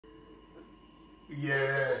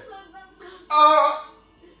Yeah.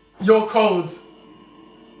 You're cold.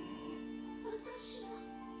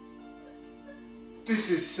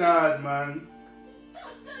 This is sad, man.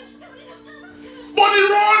 Bonnie,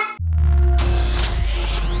 run!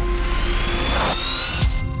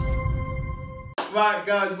 Right,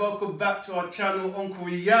 guys, welcome back to our channel,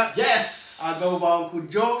 UnclesReact. Yes! I go by Uncle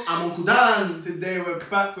Josh. I'm Uncle Dan. Today we're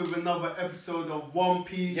back with another episode of One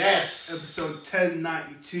Piece. Yes! Episode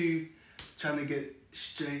 1092. Trying to get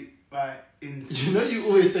straight right into this. You know you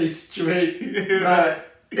always say straight right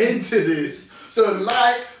into this. So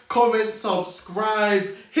like, comment,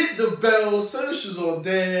 subscribe, hit the bell, socials are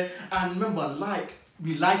there. And remember,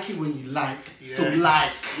 we like it when you like. Yes. So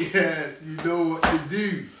like. Yes, you know what to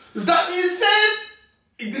do. With that being said,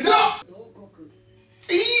 it's up!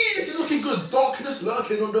 This is looking good. Darkness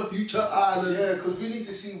lurking on the future island. Yeah, because we need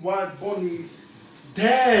to see why Bonnie's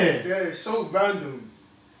There. there. So random.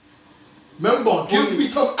 Remember, give Bonnie. me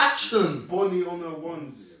some action. Bonnie on her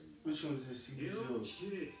ones. Which one's the CBO? This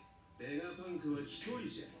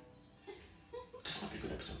might be a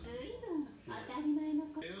good episode.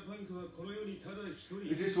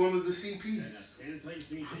 Is this one of the CPs?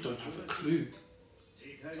 I don't have a clue.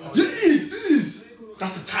 Oh, yeah, it is.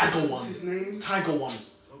 That's the tiger one. What's his name? Tiger one.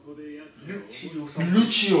 Lucci or something.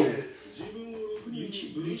 Lucio. Yeah.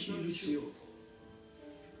 Lucio.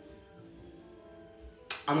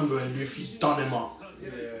 I remember when Luffy done him up.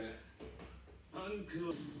 Yeah.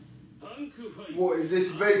 What, is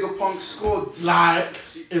this Vegapunk squad? Like,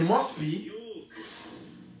 it must be.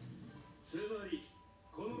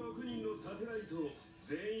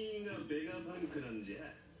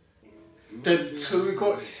 So we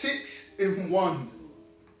got 6 in 1.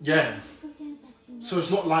 Yeah. So it's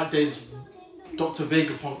not like there's Dr.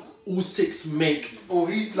 Vegapunk. All 6 make. Oh,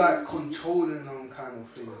 he's like controlling them kind of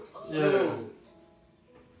thing. Yeah.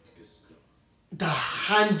 The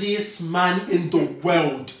handiest man in the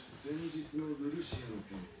world.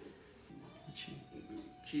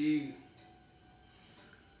 Gee.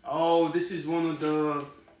 Oh, this is one of the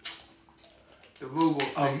robot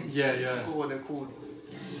things. Yeah. I forgot what they're called.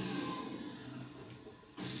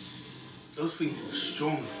 Those things are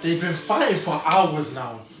strong. They've been fighting for hours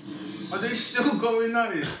now. Are they still going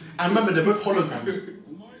at it? I remember they're both holograms.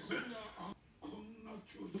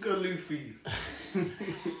 Look at Luffy.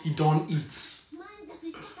 He don't eat.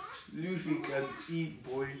 Luffy can eat,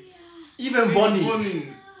 boy. Even Bonnie. Bonnie.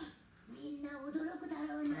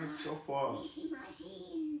 Chopper.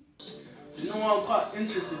 You know what, I'm quite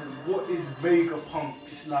interested in? What is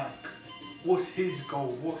Vegapunk's like? What's his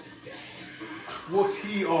goal? What's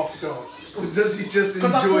he after? Or does he just enjoy?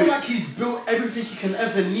 Because I feel like he's built everything he can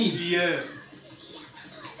ever need. Yeah.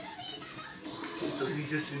 Or does he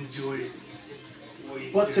just enjoy what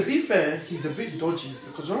he's But to doing? be fair, he's a bit dodgy.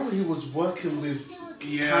 Because remember he was working with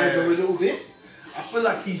Yeah. Kaido a little bit? I feel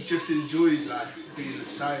like he just enjoys like being a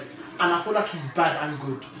scientist. And I feel like he's bad and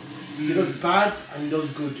good. He does bad and he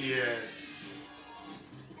does good. Yeah.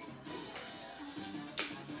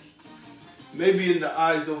 Maybe in the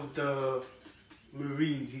eyes of the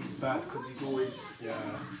Marines, he's bad because he's always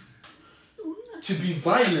To be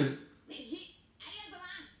violent.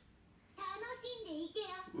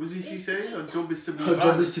 What did she say? Her job is to be Her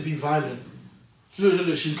job is to be violent.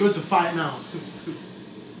 Look, she's going to fight now.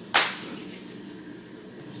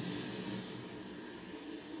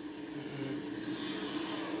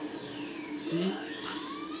 See?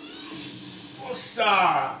 What's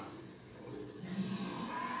up?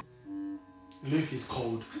 Luffy's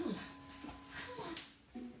cold.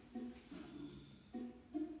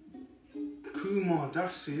 Kuma,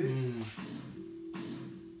 that's it.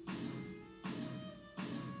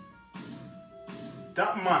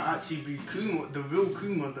 That might actually be Kuma, the real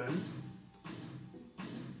Kuma then.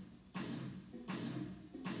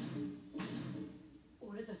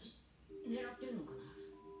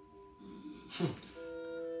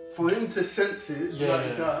 For him to sense it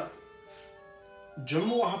like that. Do you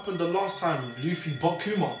remember what happened the last time Luffy bought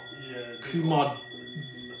Kuma? Yeah. Kuma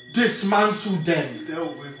dismantled them.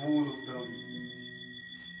 Dealt with all of them.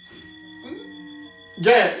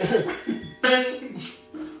 Yeah. Bang.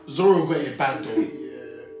 Zoro got it bad though.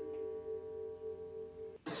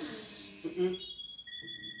 Yeah.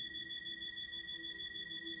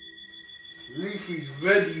 Luffy's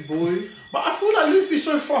ready, boy. But I feel like Luffy's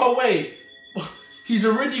so far away. He's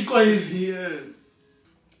already got his... Yeah.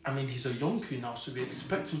 I mean, he's a Yonku now, so we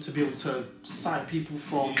expect him to be able to sight people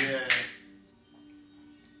from... Yeah.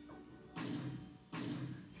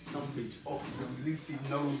 Something's off the Luffy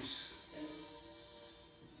knows.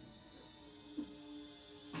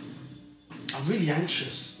 I'm really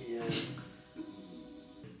anxious. Yeah.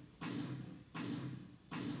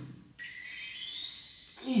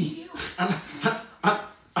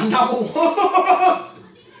 And now what?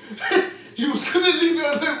 He was gonna leave it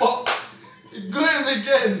alone, but it got him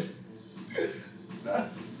again.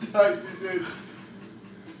 That's like it.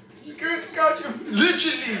 She's going to catch him.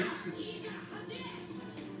 Literally.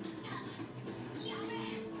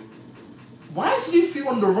 Why is Luffy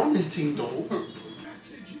on the running thing though?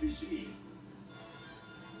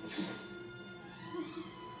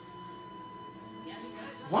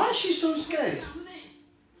 Why is she so scared?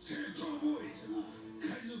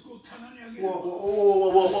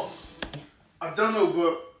 What? I don't know,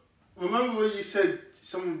 but remember when you said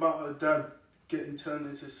something about her dad getting turned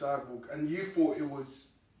into a cyborg and you thought it was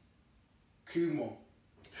Kuma?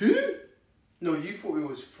 Who? No, you thought it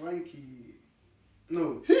was Frankie.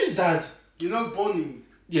 No. Who's dad? You know Bonnie?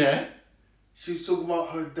 Yeah. She was talking about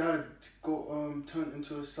her dad got turned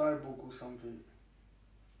into a cyborg or something.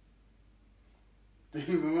 Do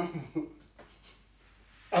you remember?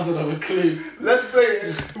 I don't have a clue. Let's play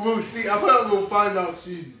it. We'll see. I feel like we'll find out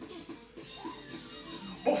soon.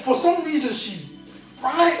 But for some reason she's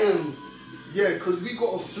frightened. Yeah, because we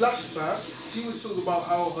got a flashback. She was talking about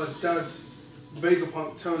how her dad,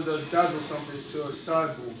 Vegapunk, turned her dad or something to a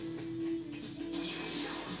cyborg.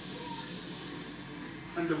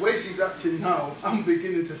 And the way she's acting now, I'm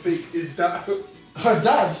beginning to think, is that her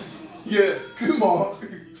dad? Yeah, Kumar.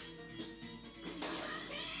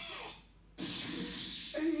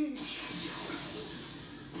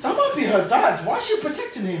 That might be her dad. Why is she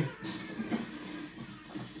protecting him?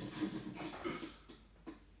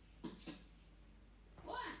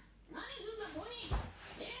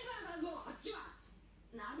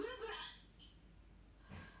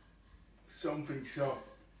 Something's up.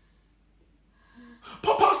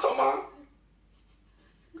 Papa Sama!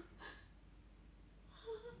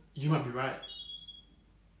 You might be right.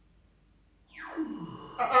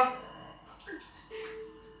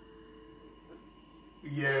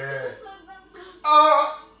 Yeah.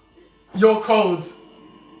 You're cold.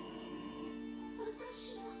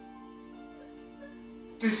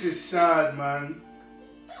 This is sad, man.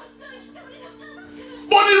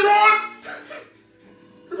 Bonnie, run!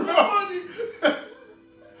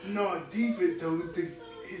 No, deep it though,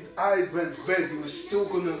 his eyes went red, he was still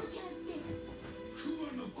gonna...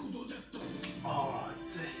 Oh,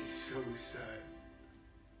 this is so sad.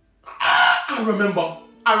 I remember.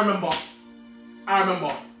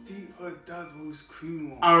 Deep, her dad was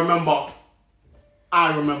Kuma. I remember.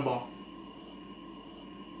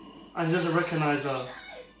 And he doesn't recognize her.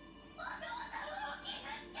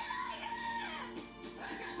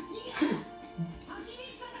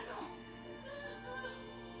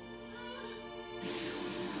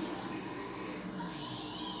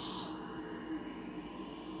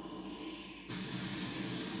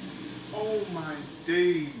 Oh my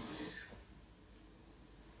days.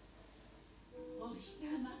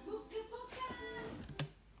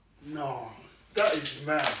 No, that is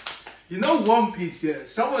mad. You know One Piece, yeah,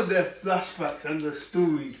 some of their flashbacks and the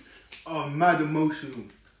stories are mad emotional.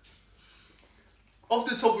 Off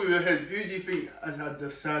the top of your head, who do you think has had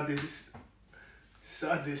the saddest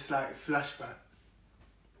like flashback?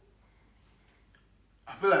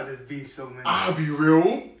 I feel like there's been so many. I'll be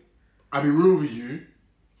real with you.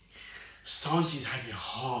 Sanji's had it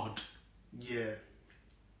hard. Yeah.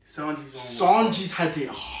 Sanji's had it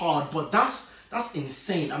hard, but that's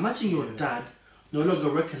insane. Imagine your dad no longer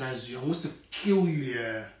recognizes you and wants to kill you.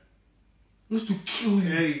 Yeah. Wants to kill you.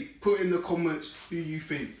 Hey, put in the comments who you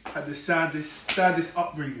think had the saddest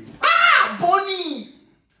upbringing. Ah, Bonnie!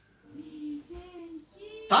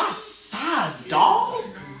 That's sad, dog.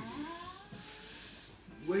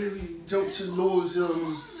 Where we jumped to Law's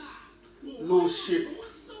ship.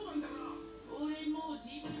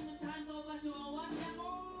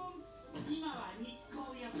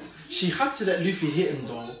 She had to let Luffy hit him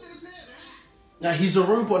though. Now he's a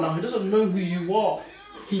robot now, he doesn't know who you are.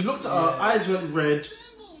 He looked at her, eyes went red.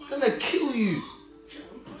 Gonna kill you.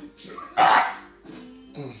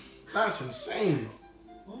 That's insane.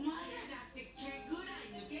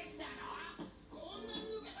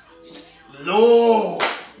 Law!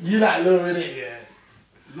 You like Law, innit? Yeah.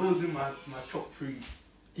 Law's in my top 3.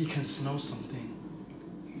 He can smell something.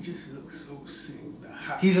 He just looks so sick. The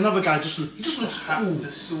hat. He's another guy, he just looks hat, cool.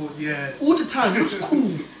 the sword, yeah. All the time, he looks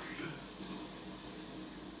cool.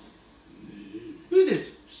 Who's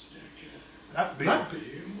this? Blackbeard.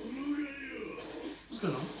 What's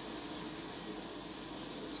going on?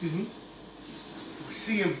 Excuse me? We're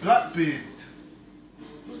seeing Blackbeard.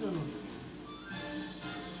 What's going on?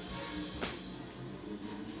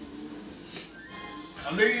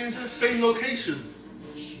 Are they in the same location?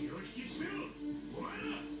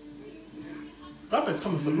 Blackbeard's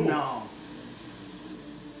coming for Law. No.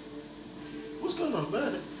 What's going on,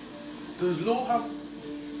 Bird? Does Law have...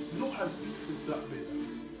 Law has beef with Blackbeard.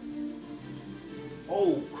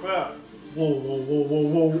 Oh, crap. Whoa, whoa, whoa,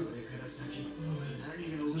 whoa, whoa.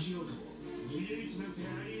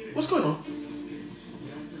 What's going on?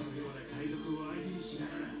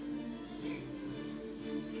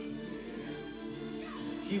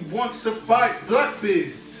 He wants to fight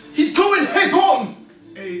Blackbeard. He's going head on!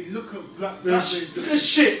 Hey, look at Blackbeard. Look at this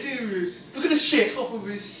shit. Serious. Look at this shit. Top of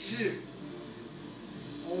his shit.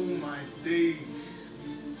 Oh my days.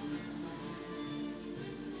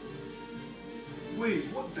 Wait,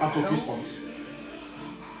 what the I've got hell? goosebumps.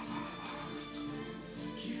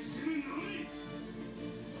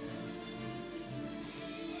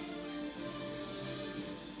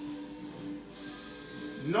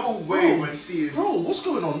 No way we're seeing Bro, what's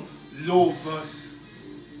going on? Law versus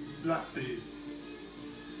Blackbeard.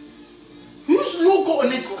 Who's Law got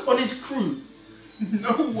on his crew?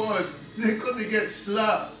 No one. They're gonna get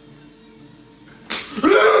slapped.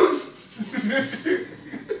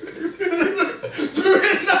 Do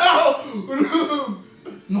it now!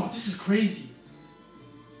 No, this is crazy.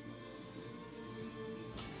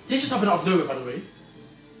 This just happened out of nowhere, by the way.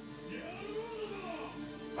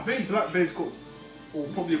 I think Blackbeard's got, or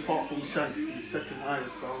probably apart from Shanks, his second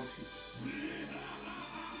highest bounty.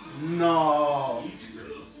 No.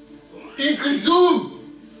 Ikazu!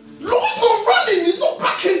 Law's not running, he's not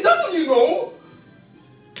backing down, you know!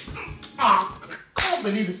 Ah, I can't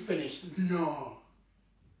believe it's finished. No.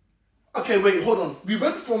 Okay, wait, hold on. We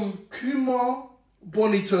went from Kumar,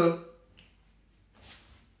 Bonnie to...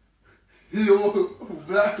 Law,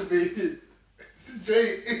 Blackbeard,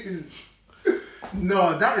 straight in.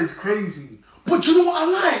 No, that is crazy. But you know what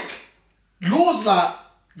I like? Law's like,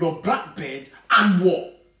 you're Blackbeard and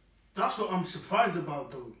what? That's what I'm surprised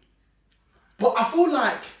about though. But I feel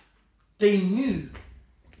like they knew.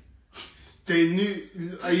 They knew,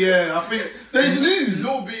 yeah, I think They knew.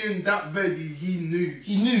 Law being that ready, he knew.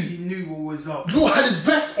 He knew. He knew what was up. Law had his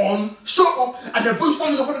vest on, shirt off, and they're both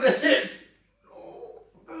standing up on their hips. Oh,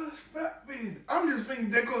 that's Blackbeard. I'm just thinking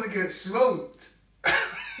they're gonna get smoked.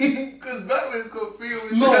 Because Blackbeard's got 3 of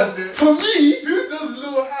his No, hand there. for me, Who does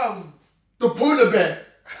Law have? the polar bear.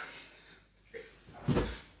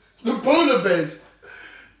 The polar bears.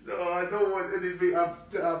 No, I don't want anything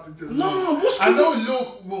to happen to Law. No, what's I going know on?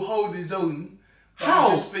 Law will hold his own. But How?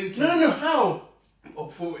 I'm just thinking. No, how? I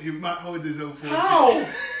thought he might hold his own for How?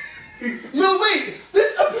 No, wait.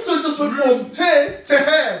 This episode just went from hair to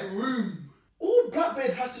hair. Room. All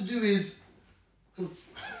Blackbeard has to do is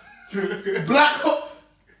black.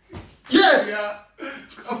 Yeah. Yeah.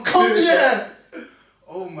 Come here.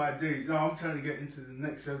 Oh my days. Now I'm trying to get into the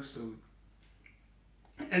next episode.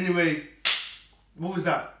 Anyway, what was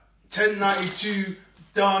that? 1092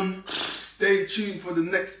 done. Stay tuned for the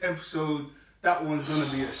next episode. That one's gonna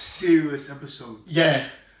be a serious episode. Yeah.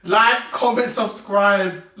 Like, comment,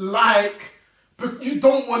 subscribe, like. But you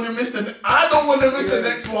don't want to miss I don't want to miss the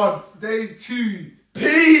next one. Stay tuned.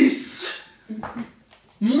 Peace.